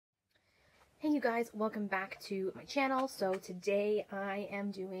you guys, welcome back to my channel. So today I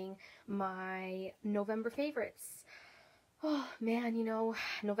am doing my November favorites. Oh man, you know,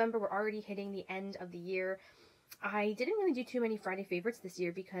 November, we're already hitting the end of the year. I didn't really do too many Friday favorites this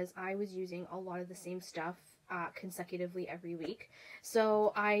year because I was using a lot of the same stuff consecutively every week.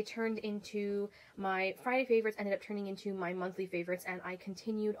 So I turned into my Friday favorites, ended up turning into my monthly favorites, and I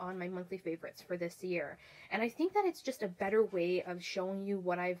continued on my monthly favorites for this year. And I think that it's just a better way of showing you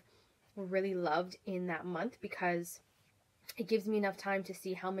what I've really loved in that month, because it gives me enough time to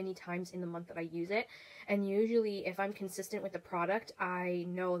see how many times in the month that I use it. And usually if I'm consistent with the product, I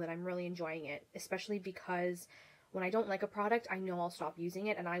know that I'm really enjoying it, especially because when I don't like a product, I know I'll stop using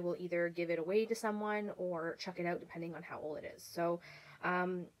it and I will either give it away to someone or chuck it out depending on how old it is. So,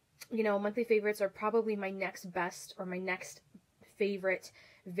 you know, monthly favorites are probably my next best or my next favorite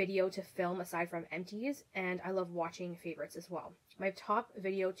video to film aside from empties, and I love watching favorites as well. My top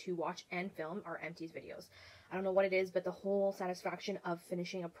video to watch and film are empties videos. I don't know what it is, but the whole satisfaction of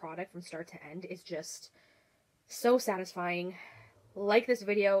finishing a product from start to end is just so satisfying. Like this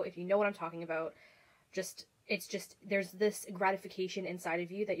video, if you know what I'm talking about, there's this gratification inside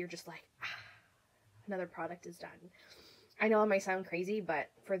of you that you're just like, another product is done. I know it might sound crazy, but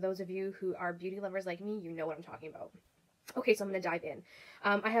for those of you who are beauty lovers like me, you know what I'm talking about. Okay, so I'm going to dive in.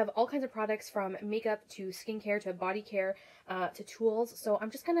 I have all kinds of products from makeup to skincare to body care to tools. So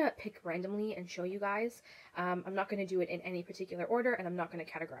I'm just going to pick randomly and show you guys. I'm not going to do it in any particular order, and I'm not going to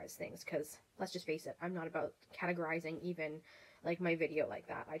categorize things because, let's just face it, I'm not about categorizing even like my video like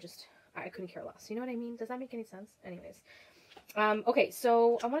that. I couldn't care less. You know what I mean? Does that make any sense? Anyways. Okay,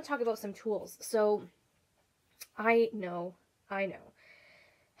 so I want to talk about some tools. So I know.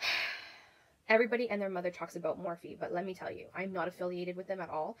 Everybody and their mother talks about Morphe, but let me tell you, I'm not affiliated with them at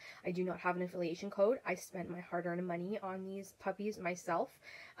all. I do not have an affiliation code. I spent my hard-earned money on these puppies myself.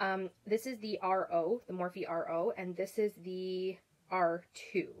 This is the RO, the Morphe RO, and this is the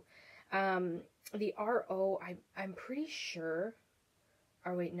R2. The RO, I'm pretty sure...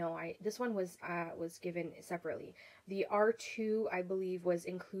 Or wait, no, this one was given separately. The R2, I believe, was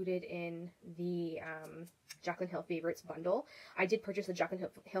included in the Jaclyn Hill Favorites bundle. I did purchase the Jaclyn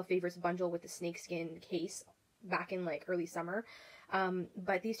Hill Favorites bundle with the snakeskin case back in like early summer.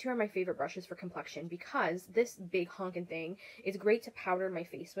 But these two are my favorite brushes for complexion because this big honkin' thing is great to powder my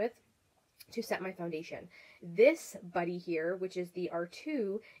face with to set my foundation. This buddy here, which is the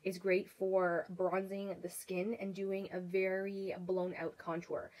R2, is great for bronzing the skin and doing a very blown out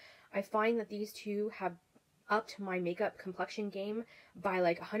contour. I find that these two have upped my makeup complexion game by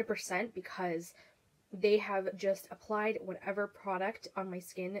like 100% because they have just applied whatever product on my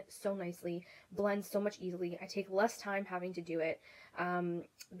skin so nicely, blends so much easily. I take less time having to do it.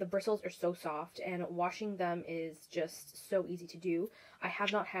 The bristles are so soft and washing them is just so easy to do. I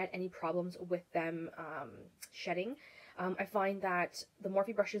have not had any problems with them shedding. I find that the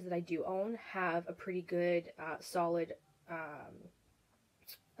Morphe brushes that I do own have a pretty good solid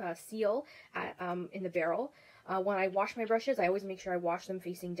seal in the barrel. When I wash my brushes, I always make sure I wash them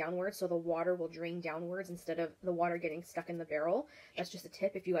facing downwards so the water will drain downwards instead of the water getting stuck in the barrel. That's just a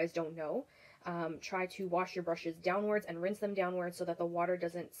tip if you guys don't know. Try to wash your brushes downwards and rinse them downwards so that the water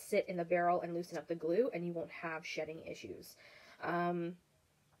doesn't sit in the barrel and loosen up the glue and you won't have shedding issues.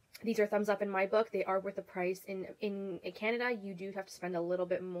 These are thumbs up in my book. They are worth the price. In Canada, you do have to spend a little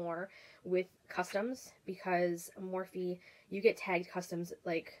bit more with customs because Morphe, you get tagged customs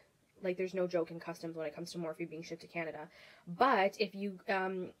like there's no joke in customs when it comes to Morphe being shipped to Canada. But if you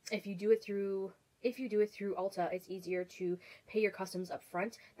do it through Ulta, it's easier to pay your customs up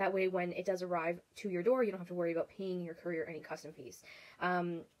front. That way, when it does arrive to your door, you don't have to worry about paying your courier any custom fees.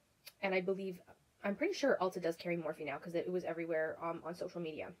 And I'm pretty sure Ulta does carry Morphe now because it was everywhere on social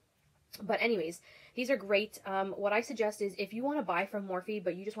media. But anyways, these are great. What I suggest is if you want to buy from Morphe,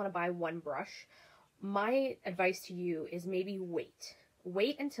 but you just want to buy one brush, my advice to you is maybe wait.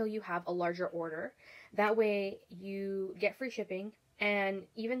 Wait until you have a larger order. That way you get free shipping, and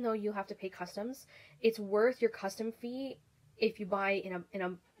even though you have to pay customs, it's worth your custom fee if you buy in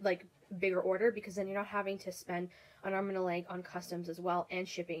a like bigger order, because then you're not having to spend an arm and a leg on customs as well and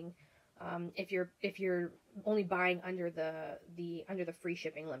shipping. If you're only buying under the free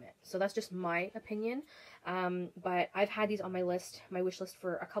shipping limit. So that's just my opinion. But I've had these on my wish list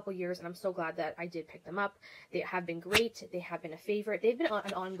for a couple years, and I'm so glad that I did pick them up. They have been great. They have been a favorite. They've been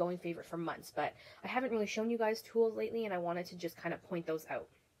an ongoing favorite for months, but I haven't really shown you guys tools lately, and I wanted to just kind of point those out.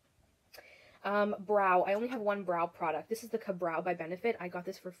 Brow. I only have one brow product. This is the Ka-Brow by Benefit. I got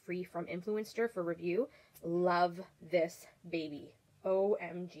this for free from Influenster for review. Love this baby.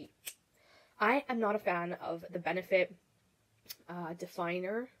 OMG. I am not a fan of the Benefit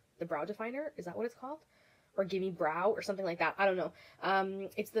definer the brow definer. Is that what it's called? Or Gimme Brow or something like that. I don't know.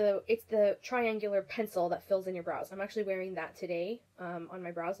 It's the triangular pencil that fills in your brows. I'm actually wearing that today on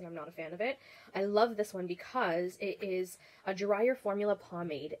my brows, and I'm not a fan of it. I love this one because it is a drier formula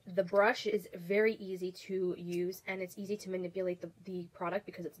pomade. The brush is very easy to use, and it's easy to manipulate the product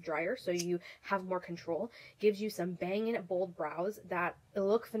because it's drier, so you have more control. Gives you some banging bold brows that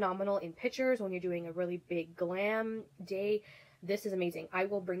look phenomenal in pictures when you're doing a really big glam day. This is amazing. I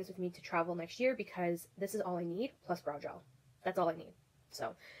will bring this with me to travel next year because this is all I need, plus brow gel. That's all I need.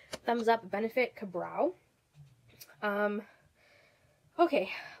 So, thumbs up, Benefit Ka-Brow. Okay,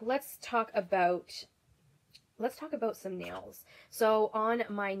 let's talk about some nails. So, on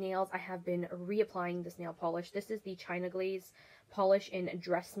my nails, I have been reapplying this nail polish. This is the China Glaze polish in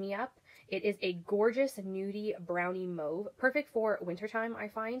Dress Me Up. It is a gorgeous nudie brownie mauve, perfect for wintertime, I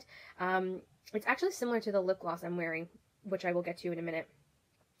find. It's actually similar to the lip gloss I'm wearing, which I will get to in a minute.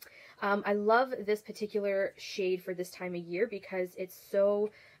 I love this particular shade for this time of year because it's so,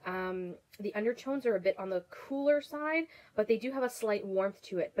 the undertones are a bit on the cooler side, but they do have a slight warmth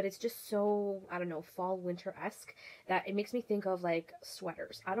to it, but it's just so, I don't know, fall winter-esque that it makes me think of like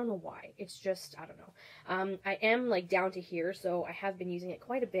sweaters. I don't know why. It's just, I don't know. I am like down to here, so I have been using it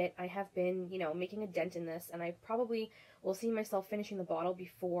quite a bit. I have been, you know, making a dent in this, and I probably will see myself finishing the bottle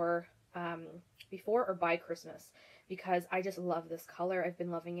before or by Christmas, because I just love this color. I've been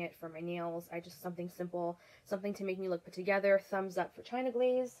loving it for my nails. Something simple, something to make me look put together. Thumbs up for China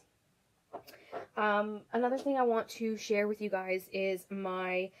Glaze. Another thing I want to share with you guys is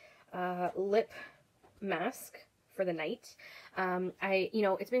my lip mask for the night.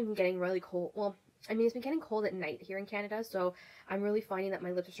 It's been getting really cold. Well, I mean, it's been getting cold at night here in Canada, so I'm really finding that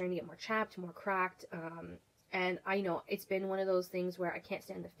my lips are starting to get more chapped, more cracked, and I know it's been one of those things where I can't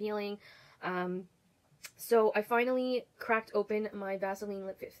stand the feeling. So I finally cracked open my Vaseline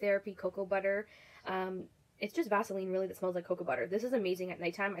Lip Fit Therapy Cocoa Butter. It's just Vaseline really that smells like cocoa butter. This is amazing at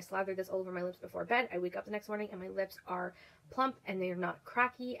nighttime. I slather this all over my lips before bed. I wake up the next morning and my lips are plump and they're not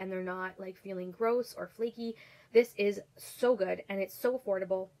cracky and they're not like feeling gross or flaky. This is so good and it's so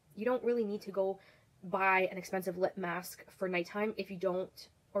affordable. You don't really need to go buy an expensive lip mask for nighttime if you don't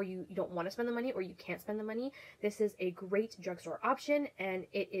want to spend the money or you can't spend the money. This is a great drugstore option and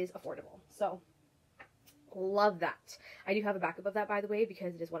it is affordable. So love that. I do have a backup of that, by the way,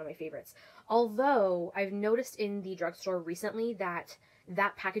 because it is one of my favorites. Although I've noticed in the drugstore recently that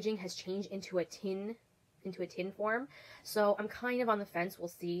packaging has changed into a tin form. So I'm kind of on the fence. We'll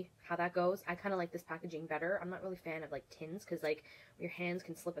see how that goes. I kind of like this packaging better. I'm not really a fan of like tins because like your hands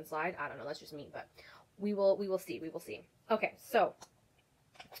can slip and slide. I don't know. That's just me, but we will see. We will see. Okay, so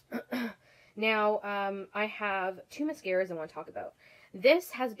now I have two mascaras I want to talk about.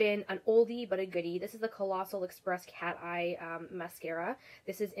 This has been an oldie but a goodie. This is the Colossal Express Cat Eye mascara.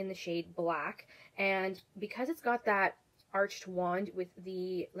 This is in the shade Black, and because it's got that arched wand with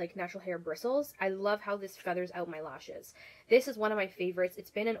the like natural hair bristles, I love how this feathers out my lashes. This is one of my favorites. It's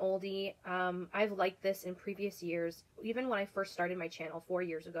been an oldie. I've liked this in previous years, even when I first started my channel 4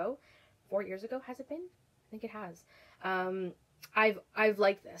 years ago. 4 years ago, has it been? I think it has. I've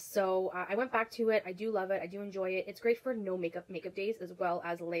liked this, so I went back to it. I do love it. I do enjoy it. It's great for no makeup days as well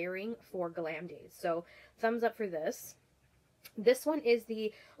as layering for glam days. So thumbs up for this. This one is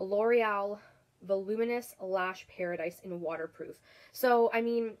the L'Oreal Voluminous Lash Paradise in Waterproof. So I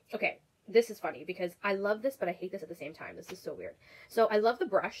mean, okay, this is funny because I love this, but I hate this at the same time. This is so weird. So I love the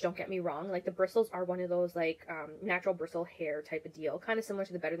brush, don't get me wrong. Like the bristles are one of those like natural bristle hair type of deal, kind of similar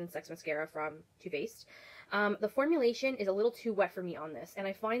to the Better Than Sex mascara from Too Faced. The formulation is a little too wet for me on this, and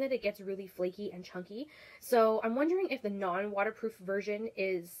I find that it gets really flaky and chunky. So I'm wondering if the non-waterproof version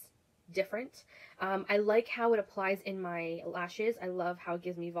is different. I like how it applies in my lashes. I love how it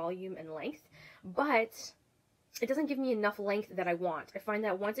gives me volume and length, but it doesn't give me enough length that I want. I find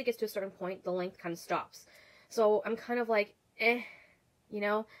that once it gets to a certain point, the length kind of stops. So I'm kind of like, you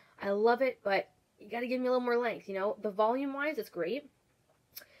know, I love it, but you gotta give me a little more length, you know. The volume-wise, it's great.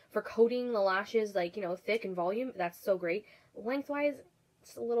 For coating the lashes, like, you know, thick and volume, that's so great. Lengthwise,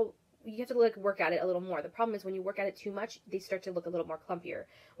 it's a little, you have to like work at it a little more. The problem is when you work at it too much, they start to look a little more clumpier,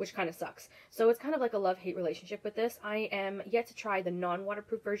 which kind of sucks. So it's kind of like a love-hate relationship with this. I am yet to try the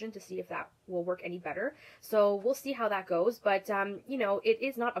non-waterproof version to see if that will work any better. So we'll see how that goes. But, you know, it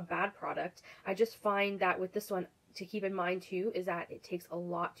is not a bad product. I just find that with this one, to keep in mind too, is that it takes a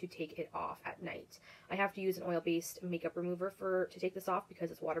lot to take it off at night. I have to use an oil-based makeup remover to take this off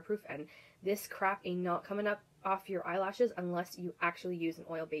because it's waterproof, and this crap ain't not coming up off your eyelashes unless you actually use an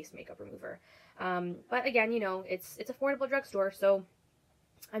oil-based makeup remover. But again, you know, it's affordable drugstore, so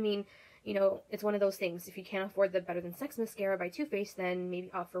I mean, you know, it's one of those things. If you can't afford the Better Than Sex mascara by Too Faced, then maybe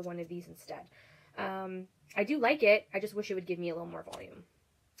opt for one of these instead. I do like it. I just wish it would give me a little more volume.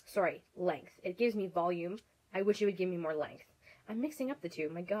 Sorry, length. It gives me volume. I wish it would give me more length. I'm mixing up the two.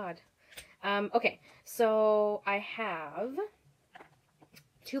 My God. Okay, so I have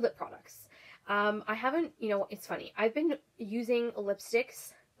 2 lip products. I haven't, you know, it's funny. I've been using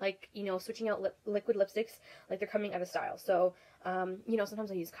lipsticks, like, you know, switching out liquid lipsticks, like they're coming out of style. So, you know,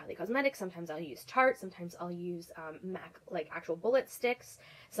 sometimes I'll use Kylie Cosmetics, sometimes I'll use Tarte, sometimes I'll use MAC, like actual bullet sticks.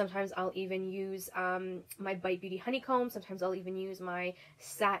 Sometimes I'll even use my Bite Beauty Honeycomb. Sometimes I'll even use my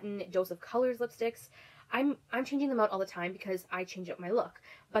Satin Dose of Colors lipsticks. I'm changing them out all the time because I change up my look.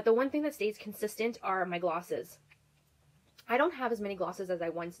 But the one thing that stays consistent are my glosses. I don't have as many glosses as I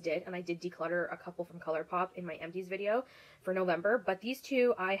once did, and I did declutter a couple from ColourPop in my empties video for November, but these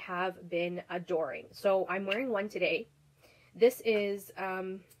 2 I have been adoring. So I'm wearing one today. This is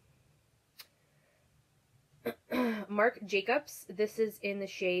Marc Jacobs. This is in the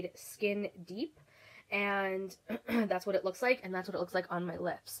shade Skin Deep, and that's what it looks like, and that's what it looks like on my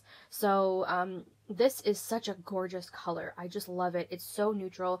lips. So this is such a gorgeous color. I just love it. It's so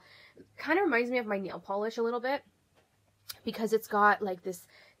neutral. Kind of reminds me of my nail polish a little bit, because it's got like this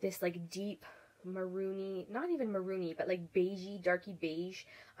like deep maroony, not even maroony, but like beigey, darky beige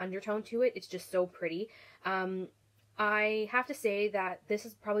undertone to it. It's just so pretty. I have to say that this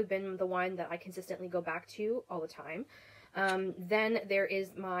has probably been the one that I consistently go back to all the time. Then there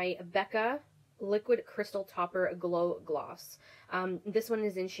is my Becca Liquid Crystal Topper Glow Gloss. This one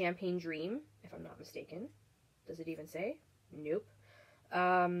is in Champagne Dream, if I'm not mistaken. Does it even say? Nope.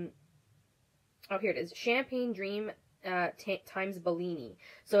 Oh, here it is. Champagne Dream times Bellini.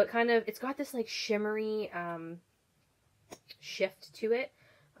 So it's got this like shimmery shift to it.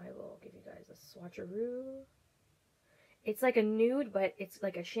 I will give you guys a swatcheroo. It's like a nude, but it's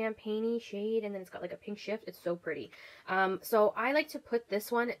like a champagne-y shade, and then it's got like a pink shift. It's so pretty. So I like to put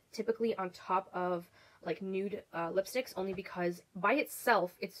this one typically on top of like nude lipsticks, only because by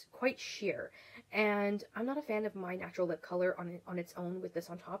itself it's quite sheer, and I'm not a fan of my natural lip color on its own with this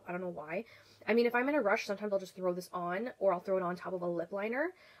on top. I don't know why. I mean, if I'm in a rush, sometimes I'll just throw this on, or I'll throw it on top of a lip liner,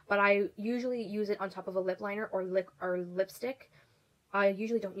 but I usually use it on top of a lip liner or lipstick. I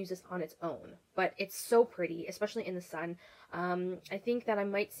usually don't use this on its own, but it's so pretty, especially in the sun. I think that I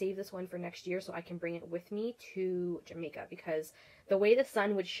might save this one for next year so I can bring it with me to Jamaica, because the way the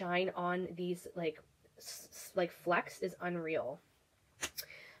sun would shine on these like flecks is unreal.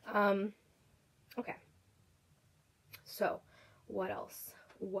 Okay. So, what else?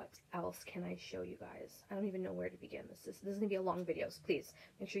 What else can I show you guys? I don't even know where to begin. This is gonna be a long video, so please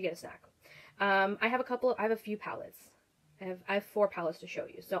make sure you get a snack. I have a few palettes. I have 4 palettes to show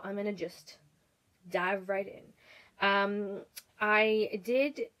you, so I'm gonna just dive right in. I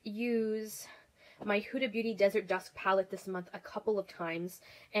did use my Huda Beauty Desert Dusk palette this month a couple of times,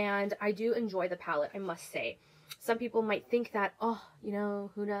 and I do enjoy the palette, I must say. Some people might think that, oh, you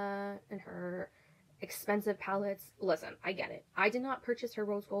know, Huda and her expensive palettes. Listen, I get it. I did not purchase her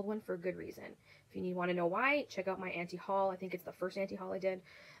rose gold one for a good reason. If you want to know why, check out my anti-haul. I think it's the first anti-haul I did.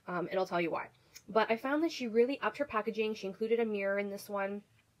 It'll tell you why. But I found that she really upped her packaging. She included a mirror in this one.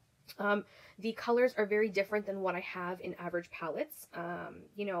 The colors are very different than what I have in average palettes.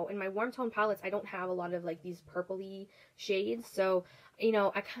 You know, in my warm tone palettes, I don't have a lot of like these purpley shades. So, you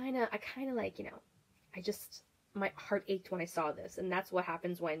know, I kind of like, you know, my heart ached when I saw this. And that's what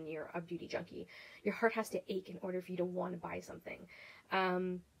happens when you're a beauty junkie. Your heart has to ache in order for you to want to buy something.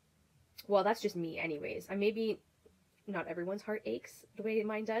 Well, that's just me anyways. Maybe not everyone's heart aches the way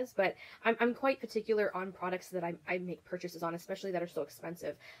mine does, but I'm quite particular on products that I make purchases on, especially that are so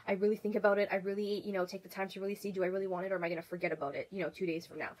expensive. I really think about it. I really, you know, take the time to really see, do I really want it, or am I going to forget about it, you know, 2 days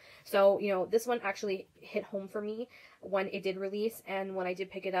from now? So, you know, this one actually hit home for me when it did release, and when I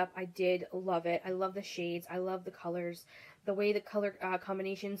did pick it up, I did love it. I love the shades. I love the colors. The way the color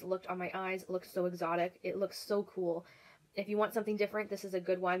combinations looked on my eyes looked so exotic. It looks so cool. If you want something different, this is a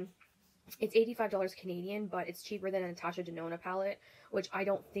good one. It's $85 Canadian, but it's cheaper than a Natasha Denona palette, which I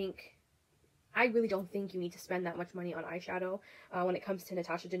really don't think you need to spend that much money on eyeshadow when it comes to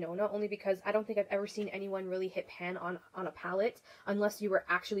Natasha Denona, only because I don't think I've ever seen anyone really hit pan on a palette unless you were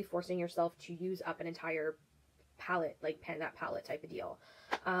actually forcing yourself to use up an entire palette, like pan that palette type of deal.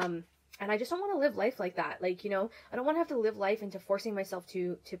 And I just don't want to live life like that. Like, you know, I don't want to have to live life into forcing myself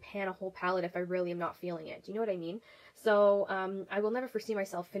to pan a whole palette if I really am not feeling it. Do you know what I mean? So, I will never foresee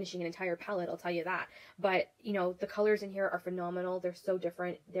myself finishing an entire palette, I'll tell you that. But, you know, the colors in here are phenomenal. They're so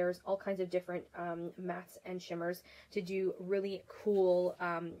different. There's all kinds of different mattes and shimmers to do really cool,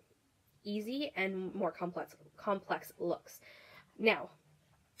 easy and more complex looks. Now,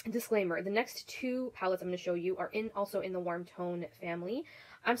 disclaimer, the next two palettes I'm going to show you are also in the warm tone family.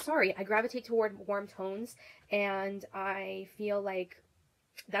 I'm sorry, I gravitate toward warm tones, and I feel like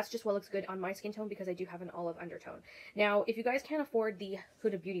that's just what looks good on my skin tone because I do have an olive undertone. Now, if you guys can't afford the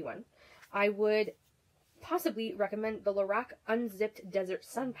Huda Beauty one, I would possibly recommend the Lorac Unzipped Desert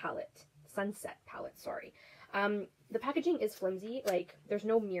Sunset palette, sorry. The packaging is flimsy, like there's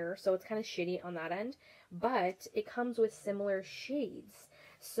no mirror, so it's kind of shitty on that end, but it comes with similar shades.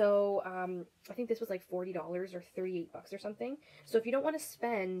 So I think this was like $40 or $38 or something. So if you don't want to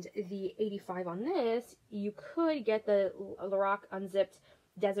spend the $85 on this, you could get the Lorac Unzipped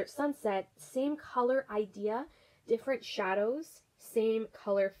Desert Sunset, same color idea, different shadows, same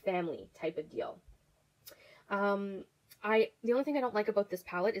color family type of deal. The only thing I don't like about this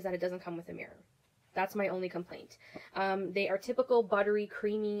palette is that it doesn't come with a mirror. That's my only complaint. They are typical buttery,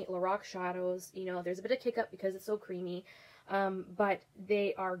 creamy Lorac shadows. You know, there's a bit of kick up because it's so creamy. But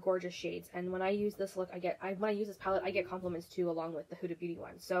they are gorgeous shades, and when I use this look, when I use this palette, I get compliments too, along with the Huda Beauty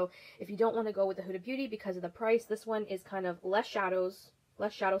one. So if you don't want to go with the Huda Beauty because of the price, this one is kind of less shadow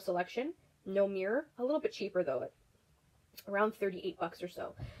selection, no mirror, a little bit cheaper though, around $38 or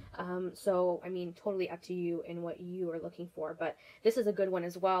so. So I mean, totally up to you and what you are looking for, but this is a good one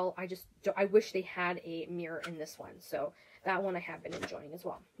as well. I wish they had a mirror in this one, so that one I have been enjoying as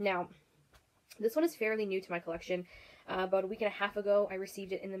well. Now, this one is fairly new to my collection. About a week and a half ago, I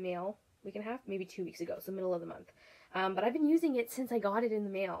received it in the mail. Week and a half? Maybe 2 weeks ago, so middle of the month. But I've been using it since I got it in the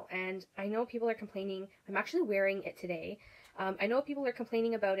mail, and I know people are complaining. I'm actually wearing it today. I know people are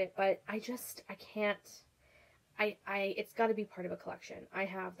complaining about it, but I can't. It's got to be part of a collection. I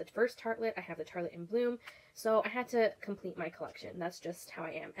have the first Tartelette, I have the Tartelette in Bloom, so I had to complete my collection. That's just how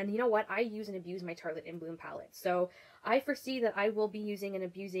I am. And you know what? I use and abuse my Tartelette in Bloom palette. So I foresee that I will be using and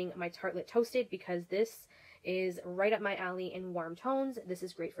abusing my Tartelette Toasted because this is right up my alley in warm tones. This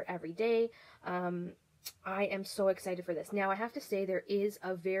is great for every day. I am so excited for this. Now, I have to say there is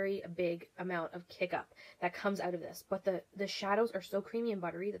a very big amount of kick up that comes out of this, but the shadows are so creamy and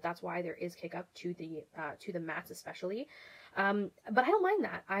buttery that's why there is kick up to the mattes especially. But I don't mind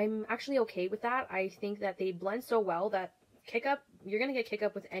that. I'm actually okay with that. I think that they blend so well that kick up, you're going to get kick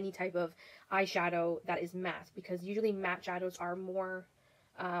up with any type of eyeshadow that is matte, because usually matte shadows are more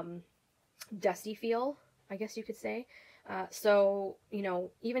dusty feel, I guess you could say. So, you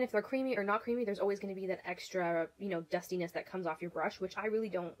know, even if they're creamy or not creamy, there's always going to be that extra, you know, dustiness that comes off your brush, which I really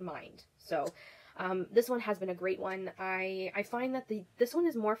don't mind. So, this one has been a great one. I find that this one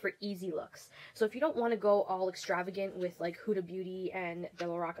is more for easy looks. So if you don't want to go all extravagant with like Huda Beauty and the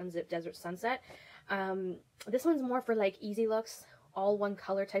Lorac Unzipped Desert Sunset, this one's more for like easy looks, all one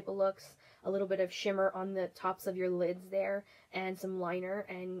color type of looks, a little bit of shimmer on the tops of your lids there, and some liner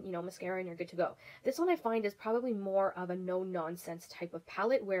and, you know, mascara, and you're good to go. This one I find is probably more of a no-nonsense type of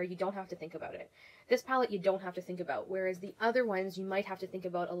palette where you don't have to think about it. This palette you don't have to think about, whereas the other ones you might have to think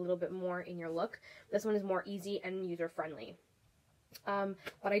about a little bit more in your look. This one is more easy and user-friendly. But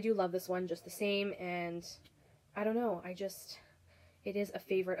I do love this one just the same, and I don't know, it is a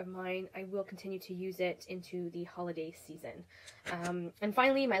favorite of mine. I will continue to use it into the holiday season. And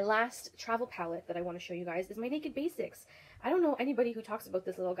finally, my last travel palette that I want to show you guys is my Naked Basics. I don't know anybody who talks about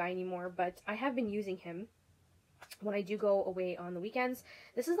this little guy anymore, but I have been using him when I do go away on the weekends.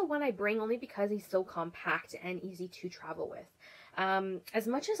 This is the one I bring only because he's so compact and easy to travel with. As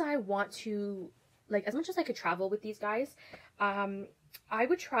much as I want to, as much as I could travel with these guys, I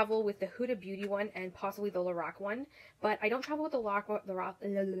would travel with the Huda Beauty one and possibly the Lorac one, but I don't travel with the Lorac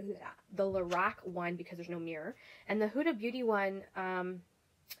one because there's no mirror. And the Huda Beauty one,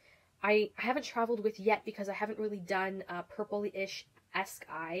 I haven't traveled with yet because I haven't really done a purple-ish-esque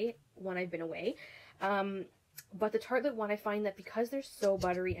eye when I've been away. But the Tartelette one, I find that because they're so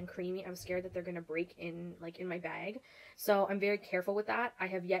buttery and creamy, I'm scared that they're going to break in my bag. So I'm very careful with that. I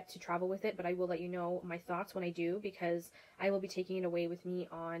have yet to travel with it, but I will let you know my thoughts when I do, because I will be taking it away with me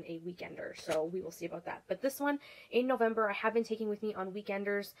on a weekender. So we will see about that. But this one, in November, I have been taking with me on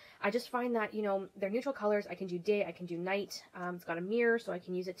weekenders. I just find that, you know, they're neutral colors. I can do day, I can do night. It's got a mirror, so I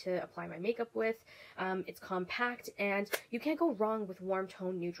can use it to apply my makeup with. It's compact, and you can't go wrong with warm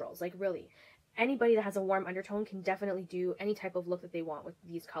tone neutrals. Like, really. Anybody that has a warm undertone can definitely do any type of look that they want with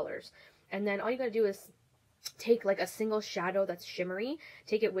these colors. And then all you gotta do is take like a single shadow that's shimmery,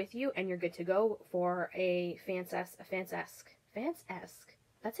 take it with you, and you're good to go for a fantasque.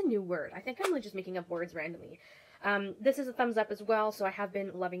 That's a new word. I think I'm just making up words randomly. This is a thumbs up as well, so I have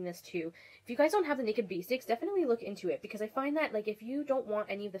been loving this too. If you guys don't have the Naked Basics, definitely look into it, because I find that, like, if you don't want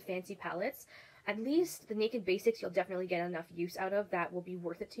any of the fancy palettes, at least the Naked Basics you'll definitely get enough use out of that will be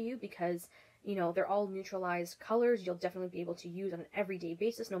worth it to you, because you know, they're all neutralized colors you'll definitely be able to use on an everyday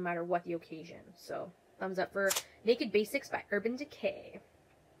basis no matter what the occasion. So thumbs up for Naked Basics by Urban Decay.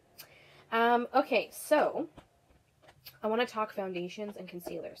 Okay, so I want to talk foundations and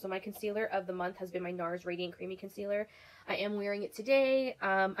concealer. So my concealer of the month has been my NARS Radiant Creamy Concealer. I am wearing it today.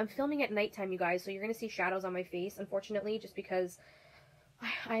 I'm filming at nighttime, you guys, so you're going to see shadows on my face, unfortunately, just because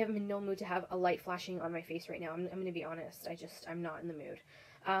I am in no mood to have a light flashing on my face right now. I'm going to be honest. I'm not in the mood.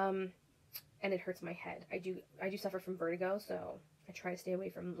 And it hurts my head. I do suffer from vertigo, so I try to stay away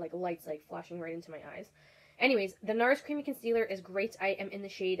from like lights like flashing right into my eyes. Anyways, the NARS Creamy Concealer is great. I am in the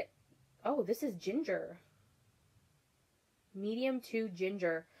shade, oh, this is Ginger. Medium 2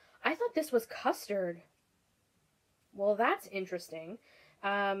 Ginger. I thought this was Custard. Well, that's interesting.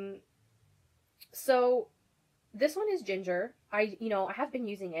 So this one is Ginger. I have been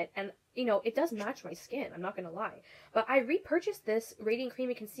using it, and it does match my skin, I'm not gonna lie. But I repurchased this Radiant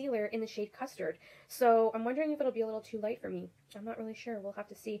Creamy Concealer in the shade Custard, so I'm wondering if it'll be a little too light for me. I'm not really sure. We'll have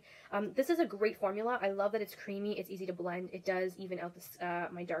to see. This is a great formula. I love that it's creamy. It's easy to blend. It does even out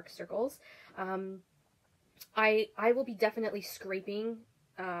my dark circles. I will be definitely scraping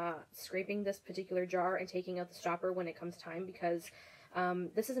this particular jar and taking out the stopper when it comes time, because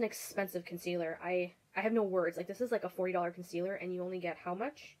this is an expensive concealer. I have no words. Like, this is like a $40 concealer, and you only get how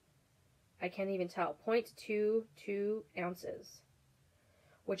much? I can't even tell. 0.22 ounces,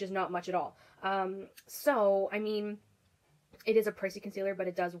 which is not much at all. So, I mean, it is a pricey concealer, but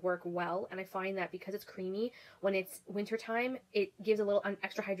it does work well, and I find that because it's creamy, when it's wintertime, it gives a little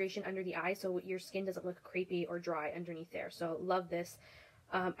extra hydration under the eye, so your skin doesn't look crepey or dry underneath there. So, love this.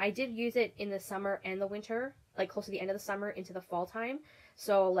 I did use it in the summer and the winter, like close to the end of the summer into the fall time.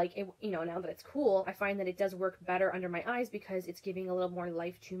 So like, now that it's cool, I find that it does work better under my eyes because it's giving a little more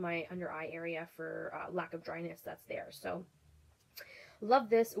life to my under eye area for lack of dryness that's there. So love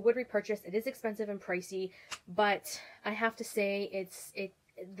this. Would repurchase. It is expensive and pricey, but I have to say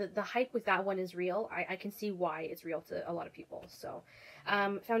the hype with that one is real. I can see why it's real to a lot of people. So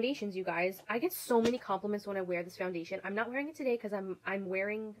foundations, you guys, I get so many compliments when I wear this foundation. I'm not wearing it today because I'm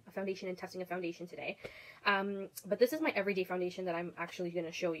wearing a foundation and testing a foundation today, but this is my everyday foundation that I'm actually going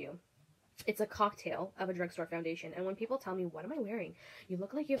to show you. It's a cocktail of a drugstore foundation, and when people tell me, what am I wearing? You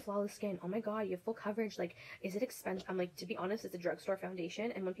look like you have flawless skin. Oh my god, you have full coverage. Like, is it expensive? I'm like, to be honest, it's a drugstore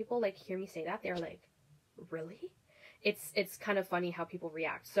foundation, and when people like hear me say that, they're like, really? It's kind of funny how people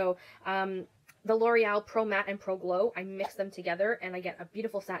react. So the L'Oreal Pro Matte and Pro Glow, I mix them together and I get a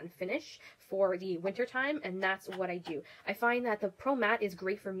beautiful satin finish for the winter time, and that's what I do. I find that the Pro Matte is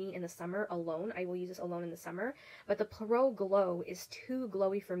great for me in the summer alone. I will use this alone in the summer, but the Pro Glow is too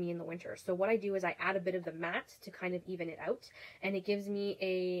glowy for me in the winter. So what I do is I add a bit of the matte to kind of even it out, and it gives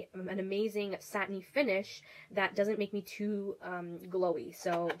me an amazing satiny finish that doesn't make me too glowy.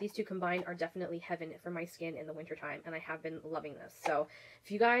 So these two combined are definitely heaven for my skin in the winter time, and I have been loving this. So if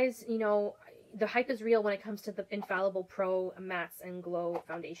you guys, the hype is real when it comes to the Infallible Pro Mattes and Glow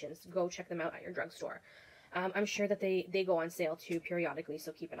foundations. Go check them out at your drugstore. I'm sure that they go on sale too periodically,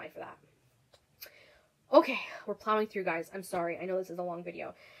 so keep an eye for that. Okay, we're plowing through, guys. I'm sorry. I know this is a long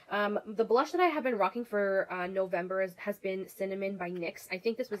video. The blush that I have been rocking for November has been Cinnamon by NYX. I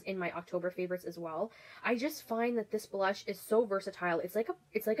think this was in my October favorites as well. I just find that this blush is so versatile. It's like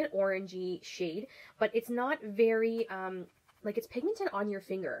an orangey shade, but it's not very like, it's pigmented on your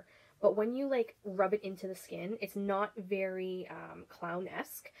finger. But when you like rub it into the skin, it's not very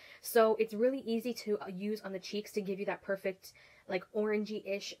clown-esque. So it's really easy to use on the cheeks to give you that perfect like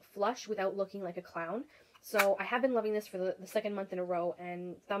orangey-ish flush without looking like a clown. So I have been loving this for the second month in a row,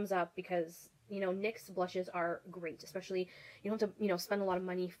 and thumbs up, because NYX blushes are great, especially you don't have to spend a lot of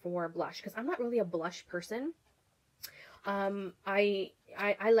money for blush, because I'm not really a blush person. I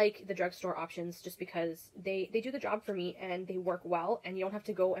like the drugstore options just because they do the job for me and they work well, and you don't have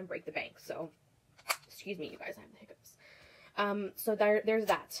to go and break the bank. So, excuse me, you guys, I have the hiccups. So there's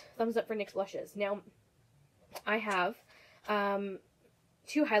that. Thumbs up for NYX blushes. Now, I have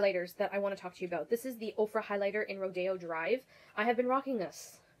two highlighters that I want to talk to you about. This is the Ofra highlighter in Rodeo Drive. I have been rocking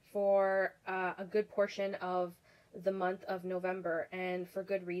this for a good portion of the month of November, and for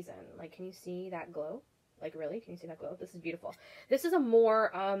good reason. Like, can you see that glow? Like, really? Can you see that glow? This is beautiful. This is a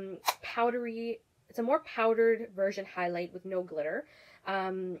more powdery, it's a more powdered version highlight with no glitter.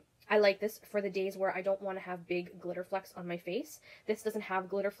 I like this for the days where I don't want to have big glitter flecks on my face. This doesn't have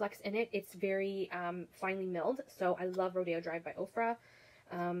glitter flecks in it. It's very finely milled, so I love Rodeo Drive by Ofra.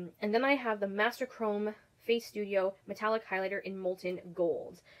 And then I have the Master Chrome Face Studio Metallic Highlighter in Molten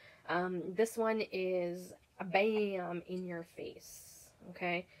Gold. This one is a bam in your face,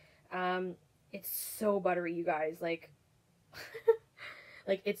 okay? It's so buttery, you guys. Like,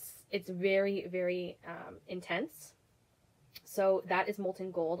 Like it's very, very intense. So that is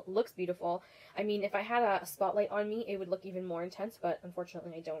Molten Gold. Looks beautiful. I mean, if I had a spotlight on me, it would look even more intense, but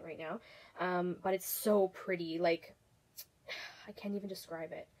unfortunately I don't right now. But it's so pretty. Like, I can't even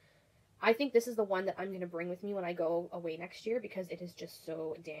describe it. I think this is the one that I'm going to bring with me when I go away next year because it is just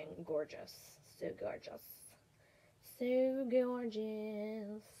so dang gorgeous. So gorgeous. So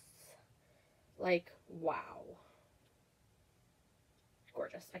gorgeous. Like, wow.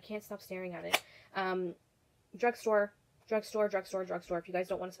 Gorgeous. I can't stop staring at it. Drugstore. If you guys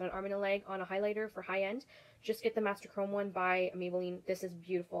don't want to spend an arm and a leg on a highlighter for high end, just get the Master Chrome one by Maybelline. This is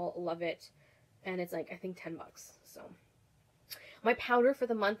beautiful. Love it. And it's like, I think 10 bucks. So, my powder for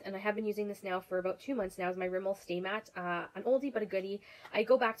the month, and I have been using this now for about 2 months now, is my Rimmel Stay Matte. An oldie but a goodie. I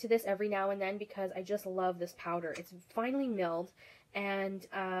go back to this every now and then because I just love this powder. It's finely milled, and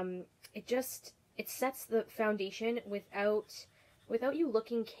it sets the foundation without you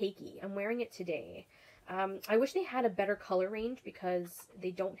looking cakey. I'm wearing it today. I wish they had a better color range because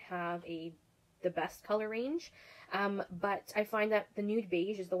they don't have the best color range. But I find that the nude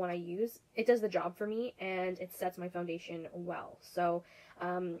beige is the one I use. It does the job for me, and it sets my foundation well. So,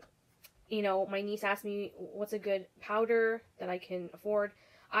 you know, my niece asked me what's a good powder that I can afford.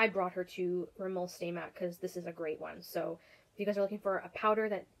 I brought her to Rimmel Stay Matte because this is a great one. So if you guys are looking for a powder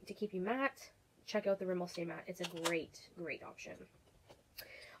to keep you matte, check out the Rimmel Stay Matte. It's a great, great option.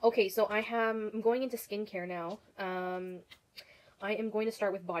 Okay, so I'm going into skincare now. I am going to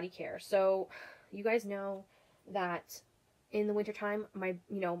start with body care. So you guys know that in the wintertime, I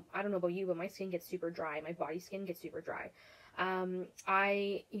don't know about you, but my skin gets super dry. My body skin gets super dry.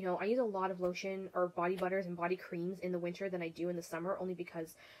 I use a lot of lotion or body butters and body creams in the winter than I do in the summer, only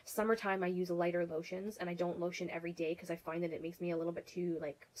because summertime I use lighter lotions and I don't lotion every day because I find that it makes me a little bit too,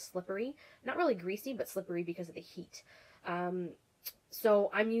 like, slippery. Not really greasy, but slippery because of the heat.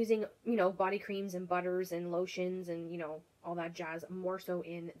 So I'm using, body creams and butters and lotions and, all that jazz more so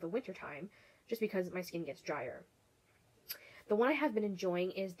in the wintertime, just because my skin gets drier. The one I have been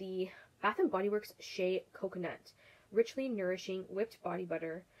enjoying is the Bath & Body Works Shea Coconut. Richly nourishing whipped body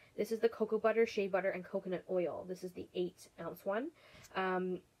butter. This is the cocoa butter, shea butter, and coconut oil. This is the 8-ounce one.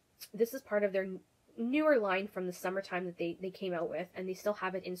 This is part of their newer line from the summertime that they came out with, and they still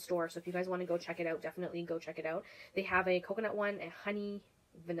have it in store. So if you guys want to go check it out, definitely go check it out. They have a coconut one, a honey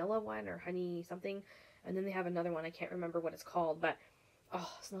vanilla one, or honey something, and then they have another one. I can't remember what it's called, but oh,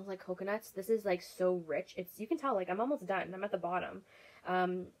 it smells like coconuts. This is like so rich. You can tell, like, I'm almost done. I'm at the bottom.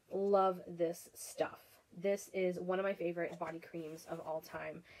 Love this stuff. This is one of my favorite body creams of all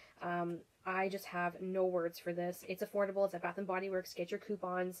time. I just have no words for this. It's affordable. It's at Bath & Body Works. Get your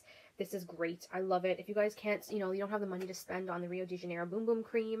coupons. This is great. I love it. If you guys can't, you don't have the money to spend on the Rio de Janeiro Boom Boom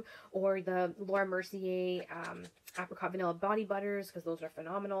Cream or the Laura Mercier Apricot Vanilla Body Butters, because those are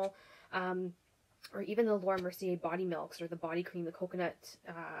phenomenal, or even the Laura Mercier Body Milks or the body cream, the coconut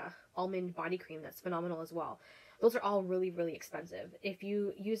almond body cream, that's phenomenal as well. Those are all really, really expensive. If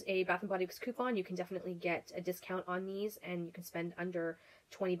you use a Bath & Body Works coupon, you can definitely get a discount on these, and you can spend under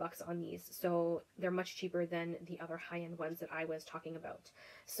 20 bucks on these. So they're much cheaper than the other high-end ones that I was talking about.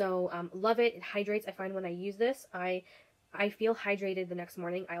 So love it. It hydrates. I find when I use this, I feel hydrated the next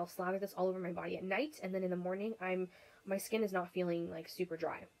morning. I'll slather this all over my body at night, and then in the morning, my skin is not feeling like super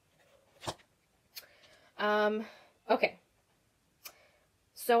dry. Okay.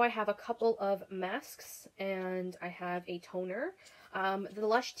 So I have a couple of masks, and I have a toner. The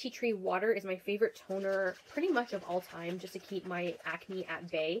Lush Tea Tree Water is my favorite toner pretty much of all time, just to keep my acne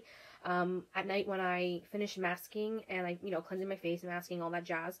at bay. At night when I finish masking and I, cleansing my face, masking, all that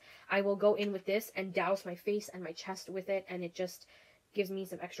jazz, I will go in with this and douse my face and my chest with it, and it just gives me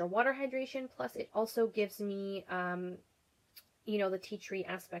some extra water hydration. Plus it also gives me, the tea tree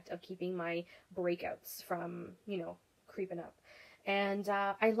aspect of keeping my breakouts from, creeping up. And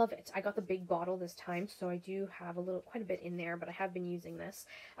I love it. I got the big bottle this time, so I do have quite a bit in there, but I have been using this.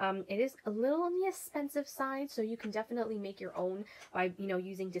 It is a little on the expensive side, so you can definitely make your own by,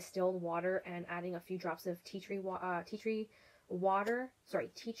 using distilled water and adding a few drops of tea tree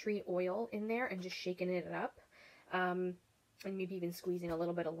oil in there and just shaking it up. And maybe even squeezing a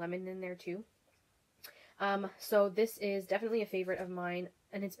little bit of lemon in there too. So this is definitely a favorite of mine,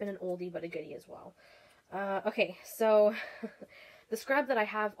 and it's been an oldie but a goodie as well. Okay, so the scrub that I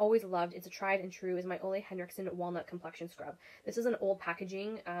have always loved, it's a tried and true, is my Ole Henriksen Walnut Complexion Scrub. This is an old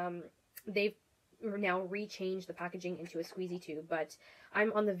packaging. They've now rechanged the packaging into a squeezy tube, but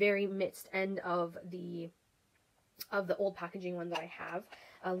I'm on the very midst end of the old packaging one that I have.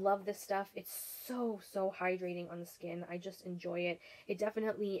 I love this stuff. It's so hydrating on the skin. I just enjoy it. It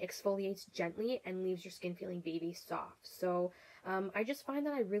definitely exfoliates gently and leaves your skin feeling baby soft. So I just find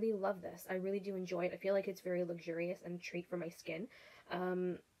that I really love this. I really do enjoy it. I feel like it's very luxurious and a treat for my skin.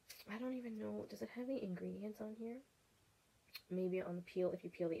 I don't even know, does it have any ingredients on here? Maybe on the peel if you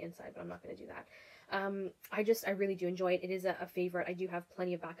peel the inside, but I'm not going to do that. I really do enjoy it. It is a favorite. I do have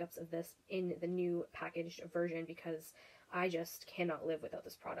plenty of backups of this in the new packaged version because I just cannot live without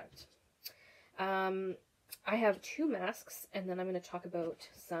this product. I have 2 masks, and then I'm going to talk about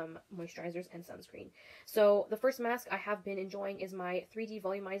some moisturizers and sunscreen. So the first mask I have been enjoying is my 3D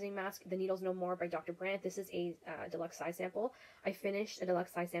Volumizing Mask, The Needles No More by Dr. Brandt. This is a deluxe size sample. I finished a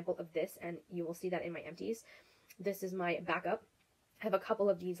deluxe size sample of this, and you will see that in my empties. This is my backup. I have a couple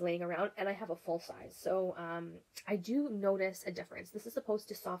of these laying around, and I have a full size. So I do notice a difference. This is supposed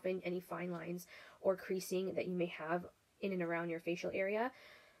to soften any fine lines or creasing that you may have in and around your facial area.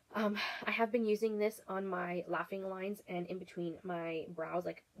 I have been using this on my laughing lines and in between my brows,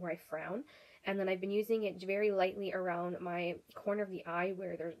 like where I frown. And then I've been using it very lightly around my corner of the eye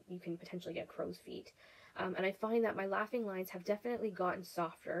where you can potentially get crow's feet. And I find that my laughing lines have definitely gotten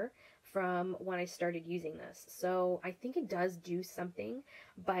softer from when I started using this. So I think it does do something,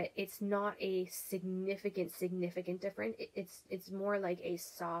 but it's not a significant difference. It's more like a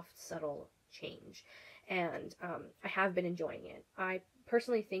soft, subtle change. And I have been enjoying it. I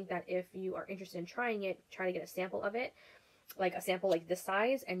personally think that if you are interested in trying it, try to get a sample of it, like a sample like this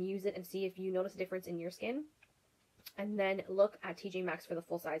size, and use it and see if you notice a difference in your skin. And then look at TJ Maxx for the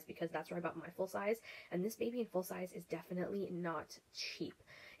full size, because that's where I bought my full size. And this baby in full size is definitely not cheap.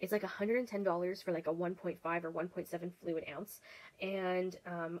 It's like $110 for like a 1.5 or 1.7 fluid ounce. And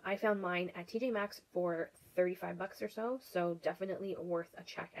I found mine at TJ Maxx for $35 or so. So definitely worth a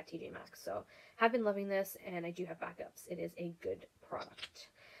check at TJ Maxx. So have been loving this, and I do have backups. It is a good product.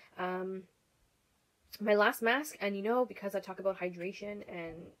 My last mask, and you know, because I talk about hydration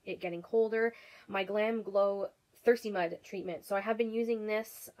and it getting colder, my Glam Glow Thirsty Mud treatment. So I have been using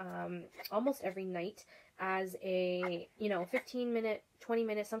this almost every night as a, 15-minute,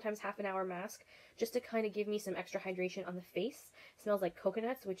 20-minute, sometimes half an hour mask, just to kind of give me some extra hydration on the face. It smells like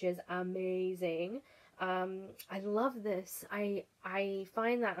coconuts, which is amazing. I love this. I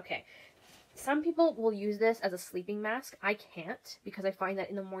find that, okay, some people will use this as a sleeping mask. I can't, because I find that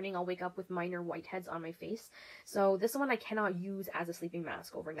in the morning I'll wake up with minor whiteheads on my face. So this one I cannot use as a sleeping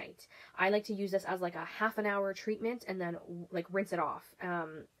mask overnight. I like to use this as like a half an hour treatment and then like rinse it off.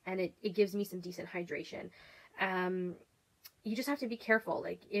 And it gives me some decent hydration. You just have to be careful.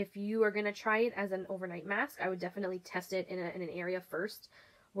 Like if you are going to try it as an overnight mask, I would definitely test it in an area first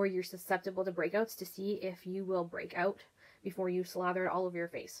where you're susceptible to breakouts to see if you will break out before you slather it all over your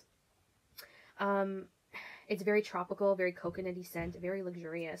face. It's very tropical, very coconutty scent, very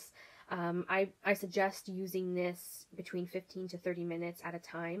luxurious. I suggest using this between 15 to 30 minutes at a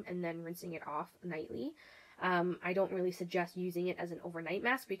time and then rinsing it off nightly. I don't really suggest using it as an overnight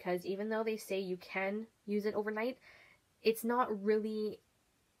mask, because even though they say you can use it overnight, it's not really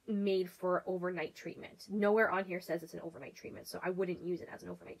made for overnight treatment. Nowhere on here says it's an overnight treatment, so I wouldn't use it as an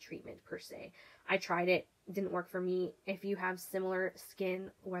overnight treatment per se. I tried it, didn't work for me. If you have similar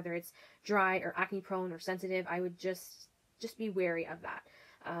skin, whether it's dry or acne prone or sensitive, I would just be wary of that.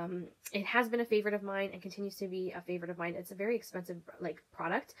 It has been a favorite of mine and continues to be a favorite of mine. It's a very expensive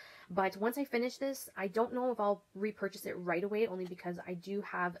product, but once I finish this, I don't know if I'll repurchase it right away, only because I do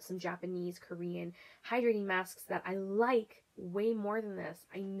have some Japanese, Korean hydrating masks that I like way more than this.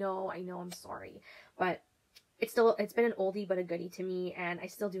 I know, I'm sorry, but it's been an oldie but a goodie to me, and I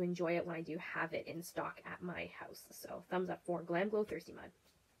still do enjoy it when I do have it in stock at my house. So thumbs up for Glam Glow Thirsty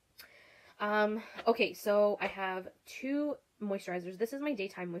Mud. Okay, so I have 2 moisturizers. This is my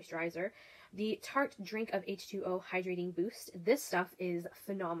daytime moisturizer, the Tarte Drink of H2O Hydrating Boost. This stuff is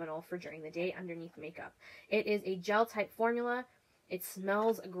phenomenal for during the day underneath makeup. It is a gel type formula. It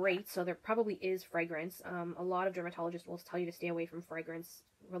smells great, so there probably is fragrance. A lot of dermatologists will tell you to stay away from fragrance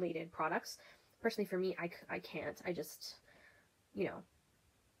related products. Personally, for me, I can't. I just,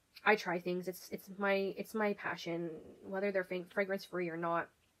 I try things. It's my passion, whether they're fragrance free or not.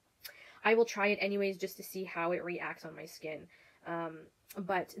 I will try it anyways just to see how it reacts on my skin.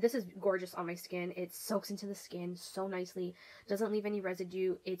 But this is gorgeous on my skin. It soaks into the skin so nicely. Doesn't leave any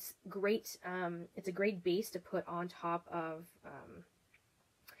residue. It's great. It's a great base to put on top of...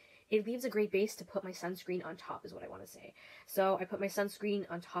 it leaves a great base to put my sunscreen on top, is what I want to say. So I put my sunscreen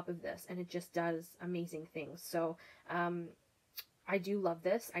on top of this, and it just does amazing things. So I do love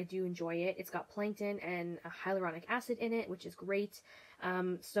this. I do enjoy it. It's got plankton and a hyaluronic acid in it, which is great.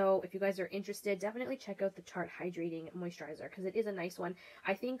 So if you guys are interested, definitely check out the Tarte Hydrating Moisturizer because it is a nice one.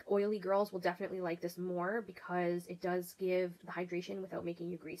 I think oily girls will definitely like this more because it does give the hydration without making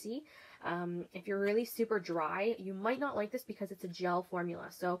you greasy. If you're really super dry, you might not like this because it's a gel formula.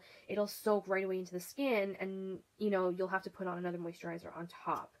 So it'll soak right away into the skin and, you know, you'll have to put on another moisturizer on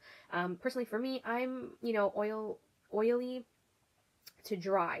top. Personally for me, I'm, you know, oily to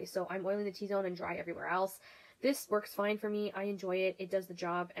dry. So I'm oily in the T-zone and dry everywhere else. This works fine for me. I enjoy it. It does the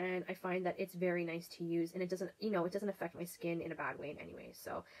job, and I find that it's very nice to use, and it doesn't, you know, it doesn't affect my skin in a bad way in any way.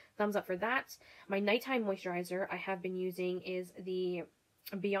 So thumbs up for that. My nighttime moisturizer I have been using is the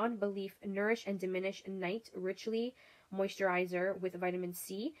Beyond Belief Nourish and Diminish Night Richly Moisturizer with vitamin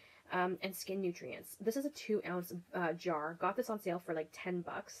C and skin nutrients. This is a 2-ounce jar. Got this on sale for like 10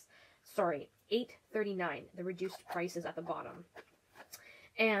 bucks. Sorry, $8.39. The reduced price is at the bottom.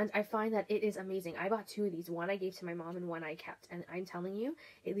 And I find that it is amazing. I bought 2 of these. One I gave to my mom and one I kept. And I'm telling you,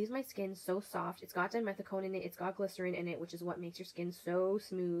 it leaves my skin so soft. It's got dimethicone in it. It's got glycerin in it, which is what makes your skin so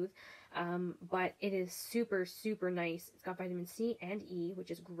smooth. But it is super, super nice. It's got vitamin C and E,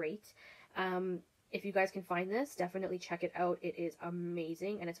 which is great. If you guys can find this, definitely check it out. It is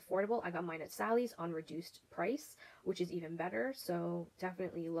amazing and it's affordable. I got mine at Sally's on reduced price, which is even better. So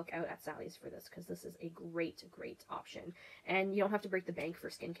definitely look out at Sally's for this because this is a great, great option. And you don't have to break the bank for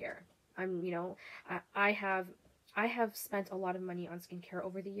skincare. You know, I have spent a lot of money on skincare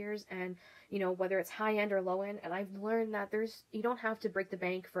over the years, and you know, whether it's high end or low end, and I've learned that you don't have to break the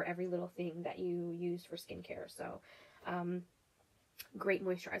bank for every little thing that you use for skincare. So, great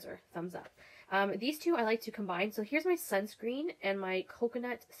moisturizer, thumbs up. These two I like to combine. So here's my sunscreen and my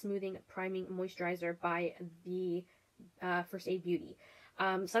Coconut Smoothing Priming Moisturizer by the First Aid Beauty.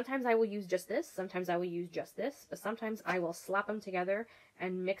 Sometimes I will use just this, sometimes I will use just this, but sometimes I will slap them together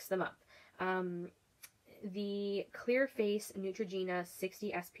and mix them up. The Clear Face Neutrogena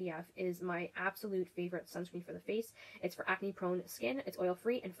 60 SPF is my absolute favorite sunscreen for the face. It's for acne prone skin, it's oil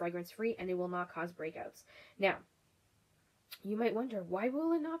free and fragrance free, and it will not cause breakouts. Now, you might wonder, why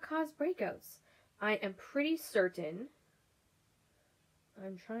will it not cause breakouts? I am pretty certain.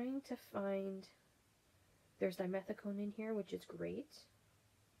 I'm trying to find. There's dimethicone in here, which is great.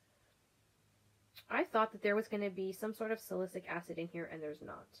 I thought that there was going to be some sort of salicylic acid in here, and there's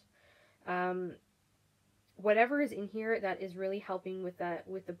not. Whatever is in here that is really helping with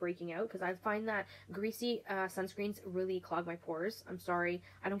the breaking out, because I find that greasy sunscreens really clog my pores. I'm sorry.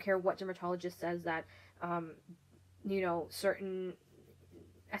 I don't care what dermatologist says that, you know, certain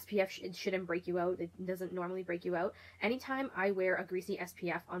SPF shouldn't break you out. It doesn't normally break you out. Anytime I wear a greasy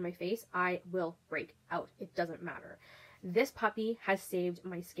SPF on my face, I will break out. It doesn't matter. This puppy has saved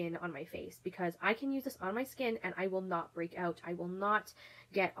my skin on my face because I can use this on my skin and I will not break out. I will not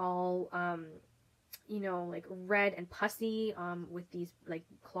get all, you know, like red and pussy with these like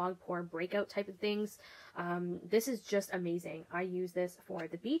clogged pore breakout type of things. This is just amazing. I use this for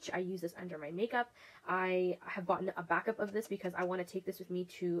the beach. I use this under my makeup. I have bought a backup of this because I want to take this with me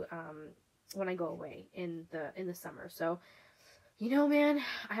to when I go away in the summer. So, you know, man,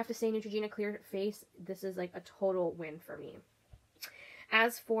 I have to say Neutrogena Clear Face, this is like a total win for me.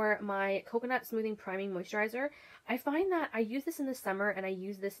 As for my Coconut Smoothing Priming Moisturizer, I find that I use this in the summer and I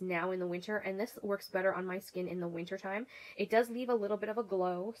use this now in the winter, and this works better on my skin in the winter time. It does leave a little bit of a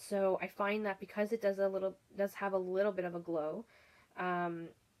glow, so I find that because it does have a little bit of a glow,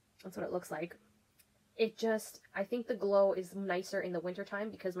 that's what it looks like. I think the glow is nicer in the winter time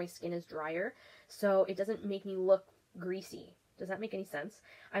because my skin is drier, so it doesn't make me look greasy. Does that make any sense?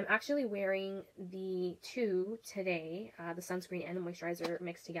 I'm actually wearing the two today, the sunscreen and the moisturizer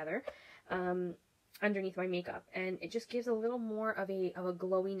mixed together, underneath my makeup, and it just gives a little more of a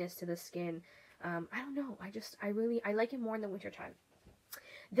glowiness to the skin. I don't know. I like it more in the wintertime.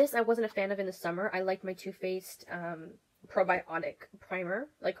 This I wasn't a fan of in the summer. I liked my Too Faced probiotic primer,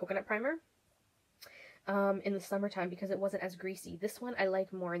 like coconut primer, in the summertime because it wasn't as greasy. This one I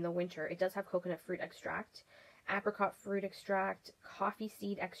like more in the winter. It does have coconut fruit extract, apricot fruit extract, coffee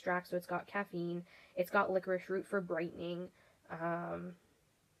seed extract, so it's got caffeine. It's got licorice root for brightening.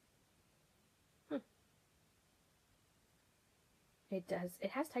 It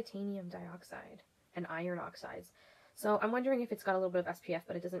has titanium dioxide and iron oxides. So I'm wondering if it's got a little bit of SPF,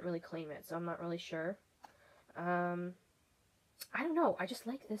 but it doesn't really claim it, so I'm not really sure. I don't know. I just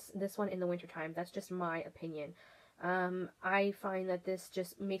like this one in the wintertime. That's just my opinion. I find that this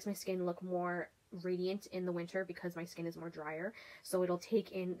just makes my skin look more radiant in the winter because my skin is more drier, so it'll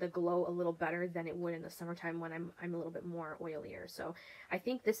take in the glow a little better than it would in the summertime when I'm a little bit more oilier. So I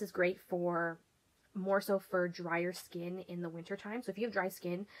think this is great for more so for drier skin in the winter time. So if you have dry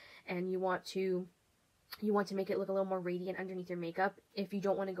skin and you want to make it look a little more radiant underneath your makeup, if you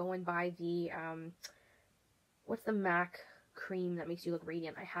don't want to go and buy the what's the MAC cream that makes you look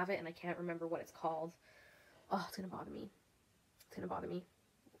radiant? I have it and I can't remember what it's called. Oh, it's gonna bother me. It's gonna bother me.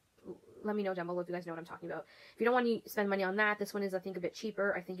 Let me know down below if you guys know what I'm talking about. If you don't want to spend money on that, this one is, I think, a bit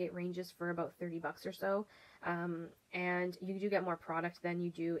cheaper. I think it ranges for about 30 bucks or so. And you do get more product than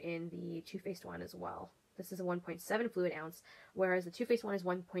you do in the Too Faced one as well. This is a 1.7 fluid ounce, whereas the Too Faced one is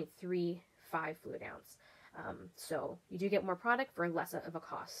 1.35 fluid ounce. So you do get more product for less of a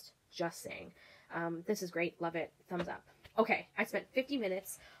cost. Just saying. This is great. Love it. Thumbs up. Okay, I spent 50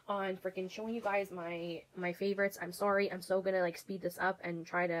 minutes on freaking showing you guys my favorites. I'm sorry. I'm so gonna like speed this up and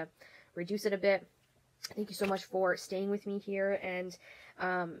try to reduce it a bit. Thank you so much for staying with me here and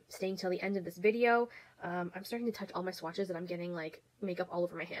staying till the end of this video. I'm starting to touch all my swatches and I'm getting like makeup all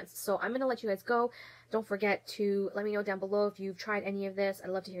over my hands. So I'm gonna let you guys go. Don't forget to let me know down below if you've tried any of this.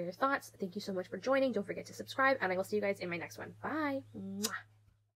 I'd love to hear your thoughts. Thank you so much for joining. Don't forget to subscribe and I will see you guys in my next one. Bye. Mwah.